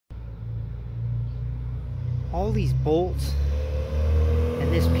All these bolts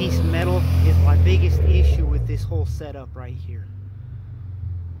and this piece of metal is my biggest issue with this whole setup right here.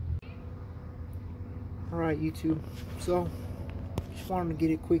 Alright YouTube, so just wanted to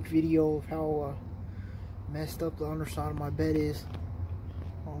get a quick video of how messed up the underside of my bed is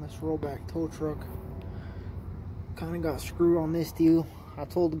on this rollback tow truck. Kind of got screwed on this deal. I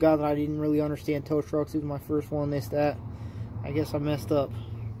told the guy that I didn't really understand tow trucks. It was my first one, that. I guess I messed up,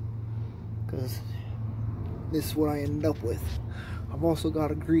 because this is what I ended up with. I've also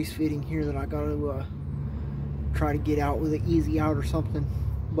got a grease fitting here that I got to try to get out with an easy out or something.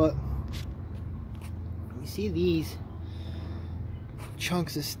 But you see these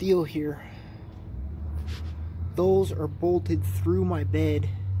chunks of steel here, those are bolted through my bed,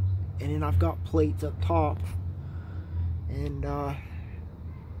 and then I've got plates up top, and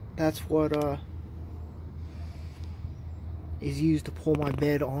that's what is used to pull my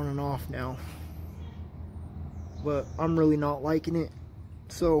bed on and off now. But I'm really not liking it,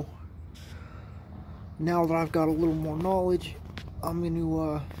 so now that I've got a little more knowledge, I'm going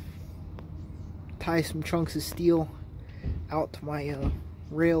to tie some chunks of steel out to my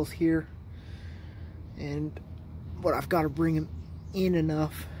rails here, but I've got to bring them in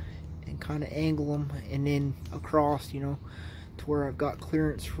enough and kind of angle them and then across, you know, to where I've got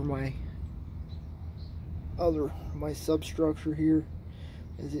clearance for my substructure here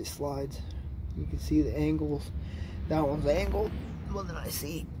as it slides. You can see the angles. That one's angled. Well, then I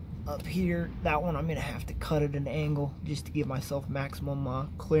see up here, that one I'm gonna have to cut at an angle just to give myself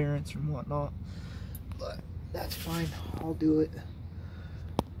maximum clearance and whatnot, but that's fine, I'll do it.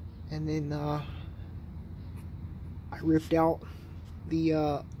 And then I ripped out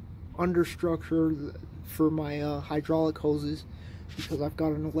the understructure for my hydraulic hoses, because I've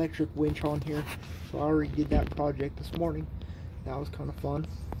got an electric winch on here, so I already did that project this morning. That was kind of fun.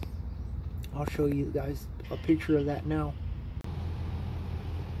 I'll show you guys a picture of that now.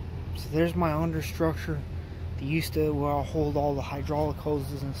 So there's my understructure. They used to hold all the hydraulic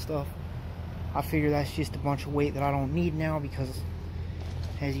hoses and stuff. I figure that's just a bunch of weight that I don't need now, because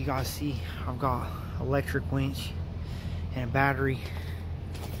as you guys see, I've got electric winch and a battery,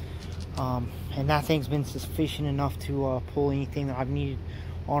 and that thing's been sufficient enough to pull anything that I've needed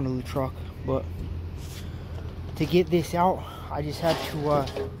onto the truck. But to get this out, I just had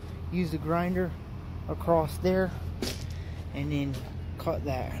to use the grinder across there and then cut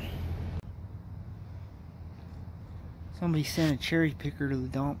that. Somebody sent a cherry picker to the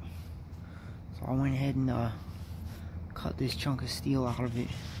dump, so I went ahead and cut this chunk of steel out of it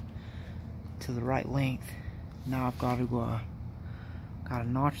to the right length. Now I've got to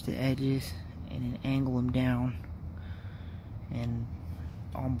notch the edges and then angle them down and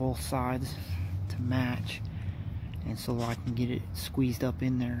on both sides to match, and so I can get it squeezed up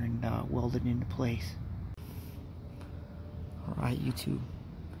in there and weld it into place. Alright YouTube,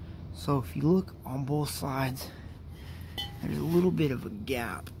 so if you look on both sides, there's a little bit of a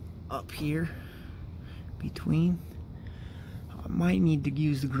gap up here between. I might need to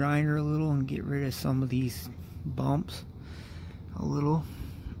use the grinder a little and get rid of some of these bumps a little,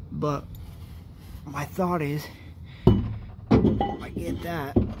 but my thought is, if I get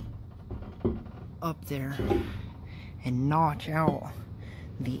that up there and notch out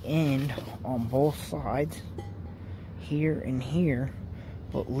the end on both sides here and here,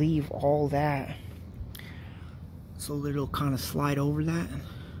 but leave all that so that it'll kind of slide over that,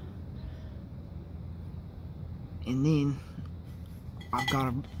 and then I've got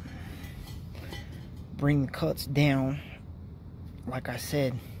to bring the cuts down, like I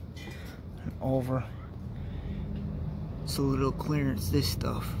said, and over, so that it'll clearance this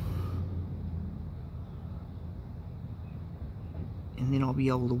stuff. And then I'll be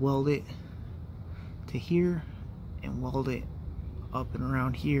able to weld it to here and weld it up and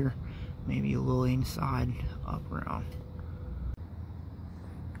around here, maybe a little inside up around.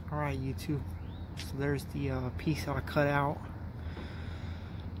 Alright YouTube, so there's the piece I cut out.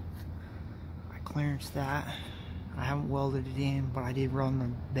 I clearanced that. I haven't welded it in, but I did run the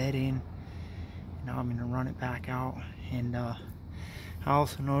bed in. Now I'm going to run it back out. And I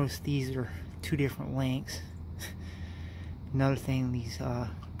also noticed these are two different lengths. Another thing, these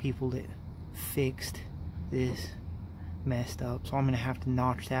people that fixed this messed up, so I'm going to have to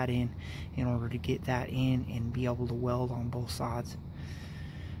notch that in order to get that in and be able to weld on both sides.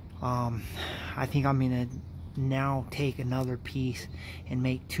 I think I'm going to now take another piece and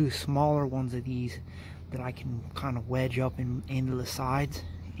make two smaller ones of these that I can kind of wedge up into the sides,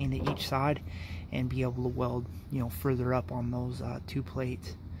 into each side, and be able to weld, you know, further up on those two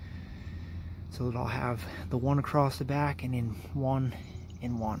plates, so that I'll have the one across the back and then one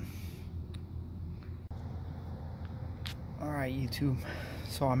and one. Alright, YouTube,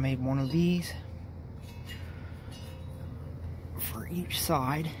 so I made one of these for each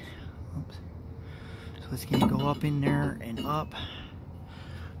side. Oops. So it's going to go up in there and up,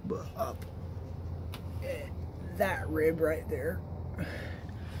 but up at that rib right there.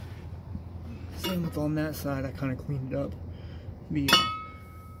 Same with on that side, I kind of cleaned it up via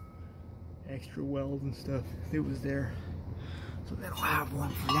extra weld and stuff that was there. So then I'll have one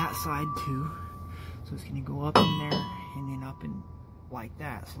for that side too. So it's going to go up in there and then up and like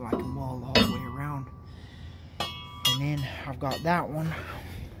that, so I can weld all the way around. And then I've got that one,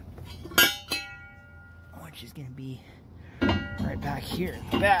 which is going to be right back here in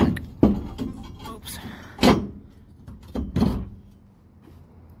the back. Oops.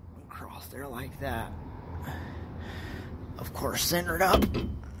 Across there like that. Of course, centered up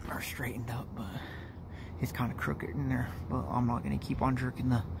or straightened up, but it's kind of crooked in there. But I'm not going to keep on jerking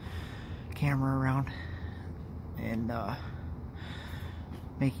the camera around and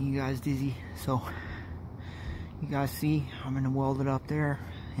making you guys dizzy. So you guys see, I'm going to weld it up there,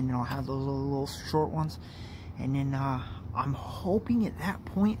 and then I'll have those little short ones, and then I'm hoping at that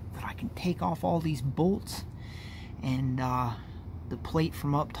point that I can take off all these bolts and the plate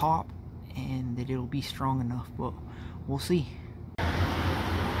from up top, and that it'll be strong enough, but we'll see.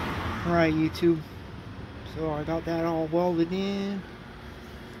 Alright, YouTube, so I got that all welded in.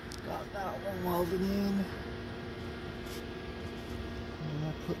 Got that one welded in. And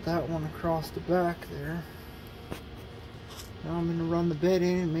I'll put that one across the back there. Now I'm going to run the bed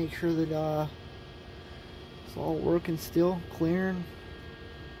in and make sure that it's all working still, clearing.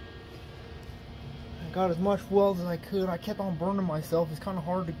 I got as much weld as I could. I kept on burning myself. It's kind of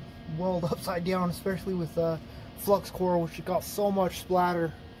hard to weld upside down, especially with flux core, which got so much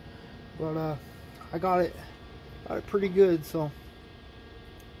splatter. But I got it pretty good, so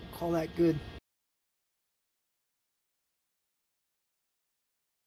call that good.